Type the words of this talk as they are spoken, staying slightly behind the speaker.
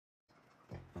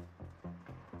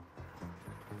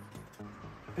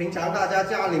平常大家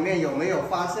家里面有没有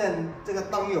发现这个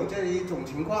灯有这一种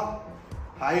情况？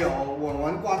还有我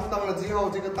们关灯了之后，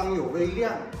这个灯有微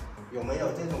亮，有没有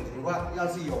这种情况？要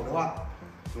是有的话，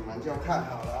你们就看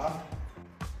好了啊。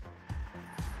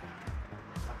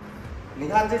你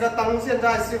看这个灯现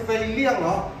在是微亮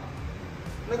哦，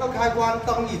那个开关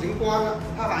灯已经关了，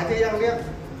它还这样亮。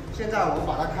现在我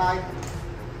把它开，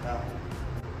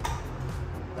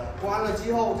关了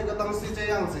之后，这个灯是这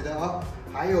样子的啊。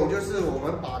还有就是我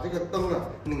们把这个灯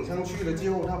拧上去了之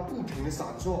后，它不停的闪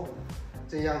烁。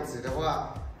这样子的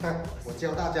话，我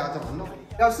教大家怎么弄。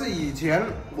要是以前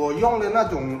我用的那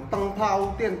种灯泡、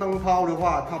电灯泡的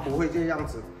话，它不会这样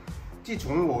子。自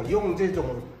从我用这种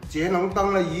节能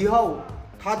灯了以后，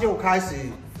它就开始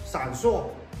闪烁，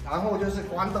然后就是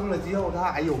关灯了之后，它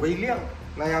还有微亮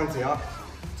那样子啊，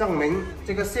证明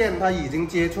这个线它已经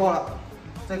接错了。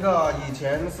这个以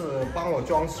前是帮我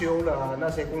装修的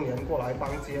那些工人过来帮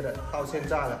接的，到现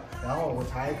在了，然后我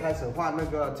才开始换那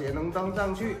个节能灯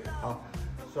上去啊。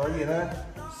所以呢，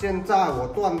现在我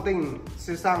断定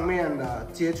是上面的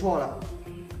接错了。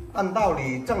按道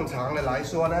理正常的来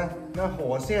说呢，那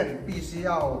火线必须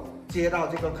要接到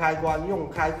这个开关，用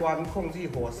开关控制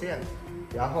火线，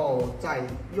然后再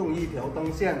用一条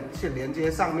灯线去连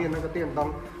接上面那个电灯，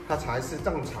它才是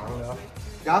正常的。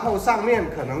然后上面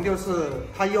可能就是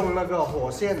它用那个火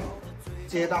线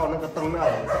接到那个灯那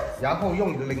里，然后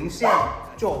用零线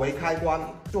作为开关，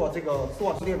做这个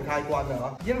断电开关的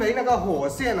啊。因为那个火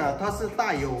线呢，它是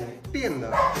带有电的，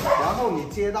然后你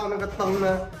接到那个灯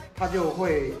呢，它就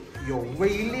会有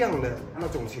微亮的那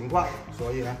种情况，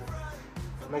所以呢，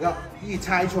那个一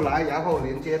拆出来，然后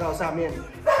连接到上面，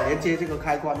连接这个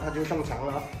开关，它就正常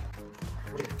了。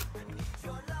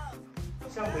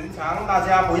像平常大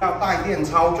家不要带电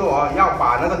操作啊，要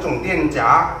把那个总电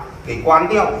夹给关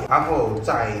掉，然后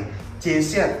再接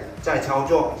线再操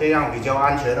作，这样比较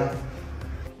安全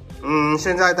呢。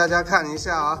现在大家看一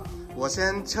下啊，我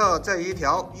先测这一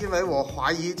条，因为我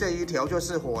怀疑这一条就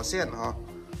是火线啊。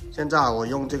现在我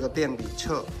用这个电笔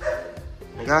测，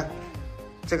你看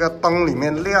这个灯里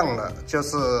面亮了就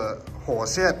是火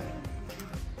线，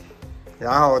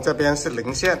然后这边是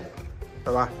零线，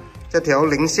对吧？这条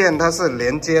零线它是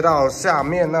连接到下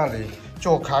面那里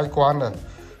做开关的，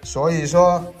所以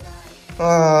说，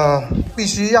必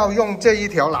须要用这一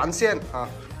条蓝线啊，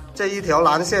这一条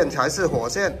蓝线才是火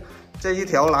线，这一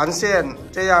条蓝线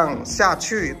这样下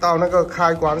去到那个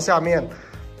开关下面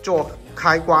做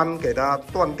开关，给它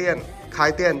断电开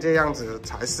电，这样子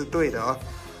才是对的啊。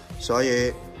所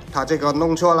以它这个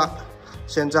弄错了，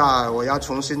现在我要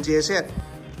重新接线。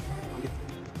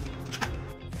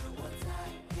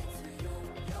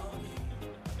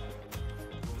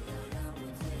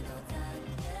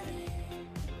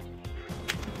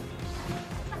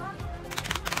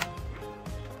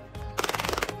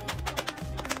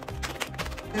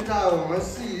现在我们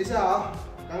试一下啊，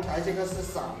刚才这个是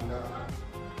闪的，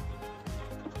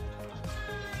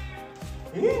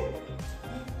咦，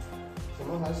怎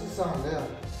么还是闪的呀？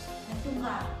动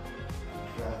啊！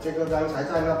这个刚才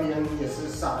在那边也是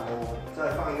闪的，我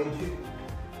再放进去，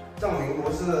证明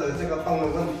不是这个灯的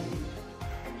问题。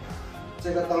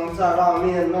这个灯在外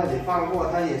面那里放过，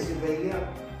它也是微亮。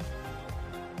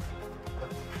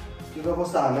这个不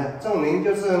闪的，证明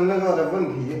就是那个的问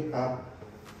题啊。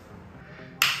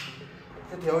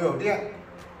这条有电，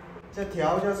这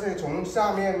条就是从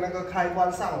下面那个开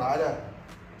关上来的，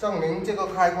证明这个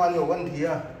开关有问题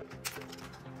啊。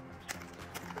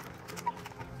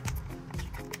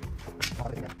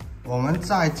我们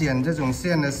在剪这种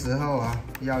线的时候啊，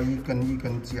要一根一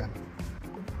根剪。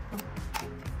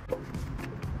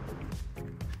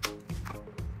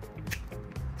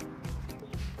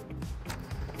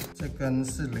这根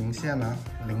是零线啊，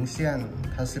零线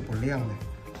它是不亮的。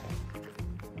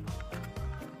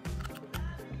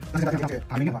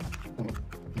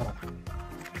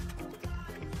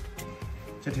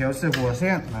这条是火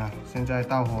线啊，现在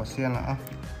到火线了啊。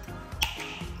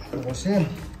火线，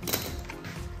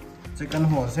这根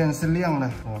火线是亮的，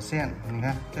火线，你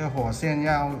看这个火线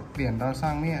要点到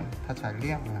上面它才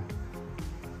亮啊，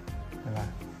对吧？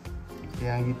这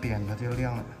样一点它就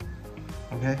亮了。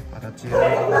OK， 把它接上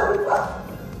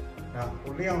啊，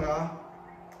不亮了啊。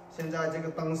现在这个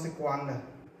灯是关的。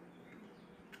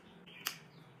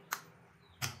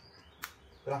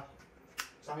对吧？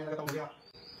上面那个灯不亮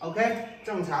 ，OK，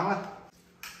 正常了。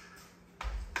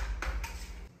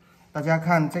大家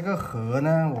看这个盒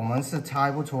呢，我们是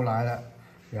拆不出来的。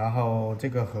然后这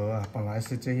个盒啊，本来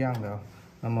是这样的，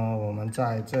那么我们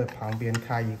在这旁边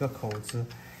开一个口子。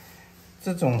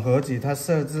这种盒子它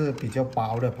设置比较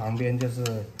薄的，旁边就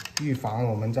是预防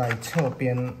我们在侧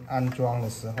边安装的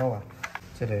时候啊，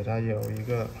这里它有一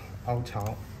个凹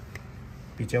槽，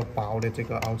比较薄的这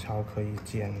个凹槽可以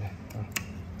剪的啊。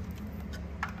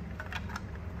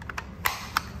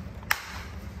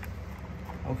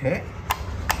OK。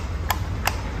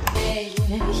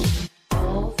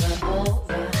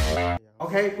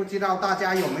OK， 不知道大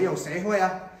家有没有学会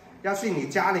啊？要是你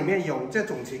家里面有这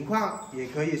种情况，也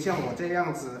可以像我这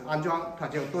样子安装，它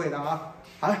就对了啊。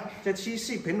好了，这期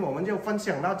视频我们就分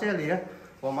享到这里了，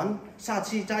我们下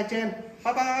期再见，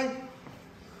拜拜。